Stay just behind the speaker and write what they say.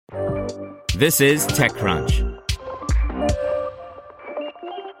This is TechCrunch.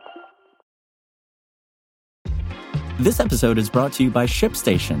 This episode is brought to you by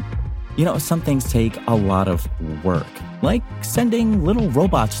ShipStation. You know, some things take a lot of work, like sending little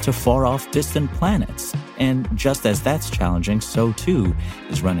robots to far-off distant planets. And just as that's challenging, so too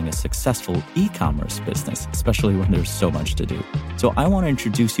is running a successful e-commerce business, especially when there's so much to do. So I want to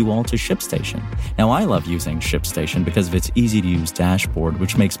introduce you all to ShipStation. Now, I love using ShipStation because of its easy-to-use dashboard,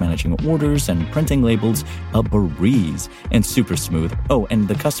 which makes managing orders and printing labels a breeze and super smooth. Oh, and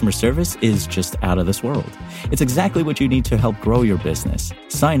the customer service is just out of this world. It's exactly what you need to help grow your business.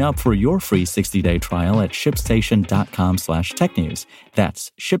 Sign up for your free 60-day trial at shipstation.com/technews.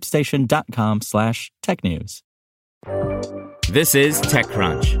 That's shipstation.com/technews. This is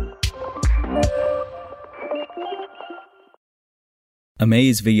TechCrunch.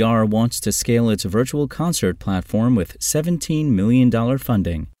 AmazeVR wants to scale its virtual concert platform with $17 million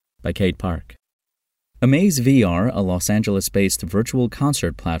funding, by Kate Park. AmazeVR, a Los Angeles-based virtual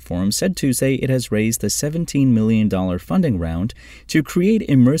concert platform, said Tuesday it has raised a $17 million funding round to create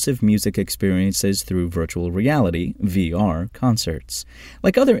immersive music experiences through virtual reality, VR, concerts.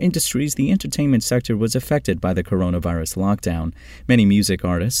 Like other industries, the entertainment sector was affected by the coronavirus lockdown. Many music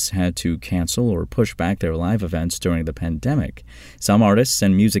artists had to cancel or push back their live events during the pandemic. Some artists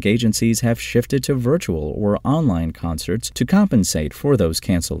and music agencies have shifted to virtual or online concerts to compensate for those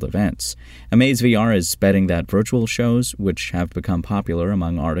canceled events. AmazeVR is betting that virtual shows, which have become popular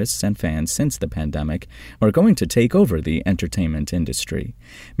among artists and fans since the pandemic, are going to take over the entertainment industry.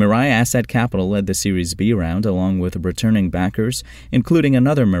 Mirai Asset Capital led the Series B round along with returning backers, including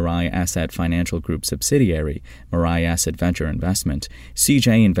another Mirai Asset Financial Group subsidiary, Mirai Asset Venture Investment,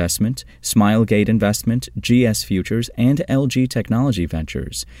 CJ Investment, Smilegate Investment, GS Futures, and LG Technology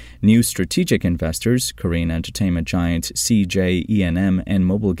Ventures. New strategic investors, Korean entertainment giant CJ E&M and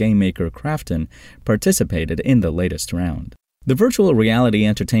mobile game maker Krafton, participated in the latest round. The virtual reality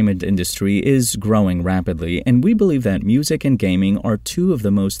entertainment industry is growing rapidly, and we believe that music and gaming are two of the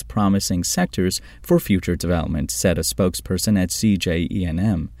most promising sectors for future development, said a spokesperson at CJ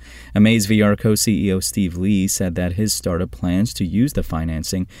E&M. AmazeVR co-CEO Steve Lee said that his startup plans to use the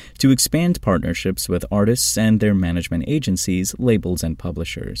financing to expand partnerships with artists and their management agencies, labels, and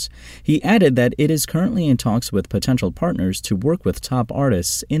publishers. He added that it is currently in talks with potential partners to work with top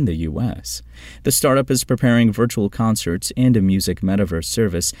artists in the U.S. The startup is preparing virtual concerts and a music metaverse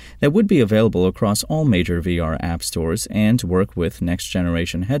service that would be available across all major VR app stores and work with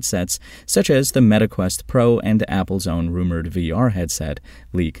next-generation headsets such as the MetaQuest Pro and Apple's own rumored VR headset,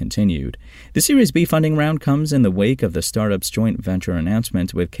 Lee continued. The Series B funding round comes in the wake of the startup's joint venture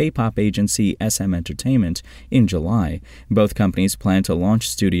announcement with K-pop agency SM Entertainment in July. Both companies plan to launch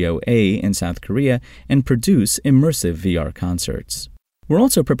Studio A in South Korea and produce immersive VR concerts. We're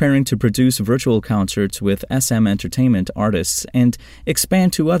also preparing to produce virtual concerts with SM Entertainment artists and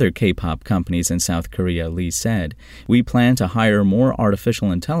expand to other K-pop companies in South Korea, Lee said. We plan to hire more artificial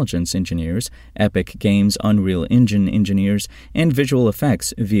intelligence engineers, Epic Games Unreal Engine engineers, and visual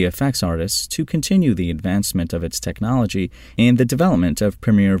effects VFX artists to continue the advancement of its technology and the development of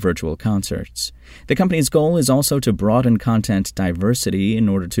premier virtual concerts. The company's goal is also to broaden content diversity in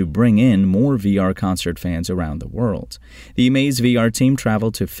order to bring in more VR concert fans around the world. The AmazeVR team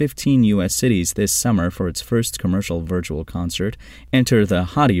traveled to 15 U.S. cities this summer for its first commercial virtual concert, Enter the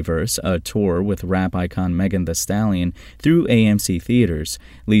Hottieverse, a tour with rap icon Megan Thee Stallion, through AMC theaters.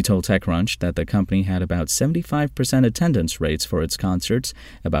 Lee told TechCrunch that the company had about 75% attendance rates for its concerts,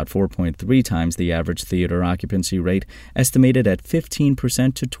 about 4.3 times the average theater occupancy rate, estimated at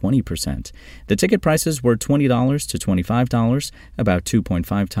 15% to 20%. The ticket prices were $20 to $25, about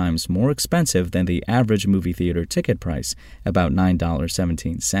 2.5 times more expensive than the average movie theater ticket price, about $9.17.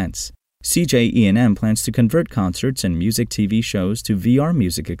 CJ E&M plans to convert concerts and music TV shows to VR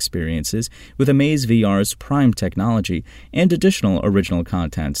music experiences with AmazeVR's Prime technology and additional original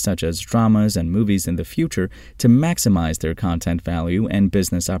content such as dramas and movies in the future to maximize their content value and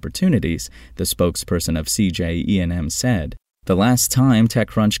business opportunities, the spokesperson of CJ E&M said. The last time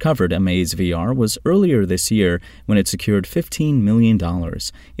TechCrunch covered AmazeVR was earlier this year when it secured $15 million.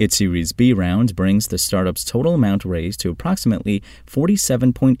 Its Series B round brings the startup's total amount raised to approximately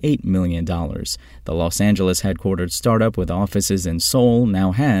 $47.8 million. The Los Angeles headquartered startup with offices in Seoul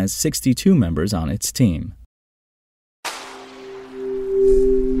now has 62 members on its team.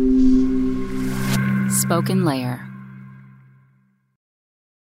 Spoken Layer.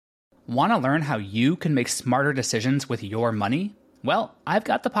 Want to learn how you can make smarter decisions with your money? Well, I've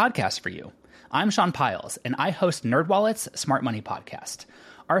got the podcast for you. I'm Sean Piles, and I host NerdWallet's Smart Money Podcast.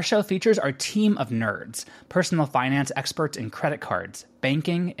 our show features our team of nerds, personal finance experts in credit cards,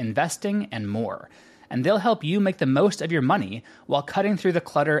 banking, investing, and more. And they'll help you make the most of your money while cutting through the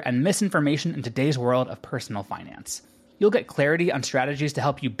clutter and misinformation in today's world of personal finance. You'll get clarity on strategies to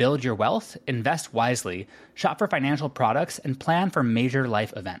help you build your wealth, invest wisely, shop for financial products, and plan for major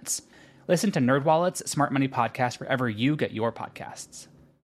life events. Listen to NerdWallet's Smart Money Podcast wherever you get your podcasts.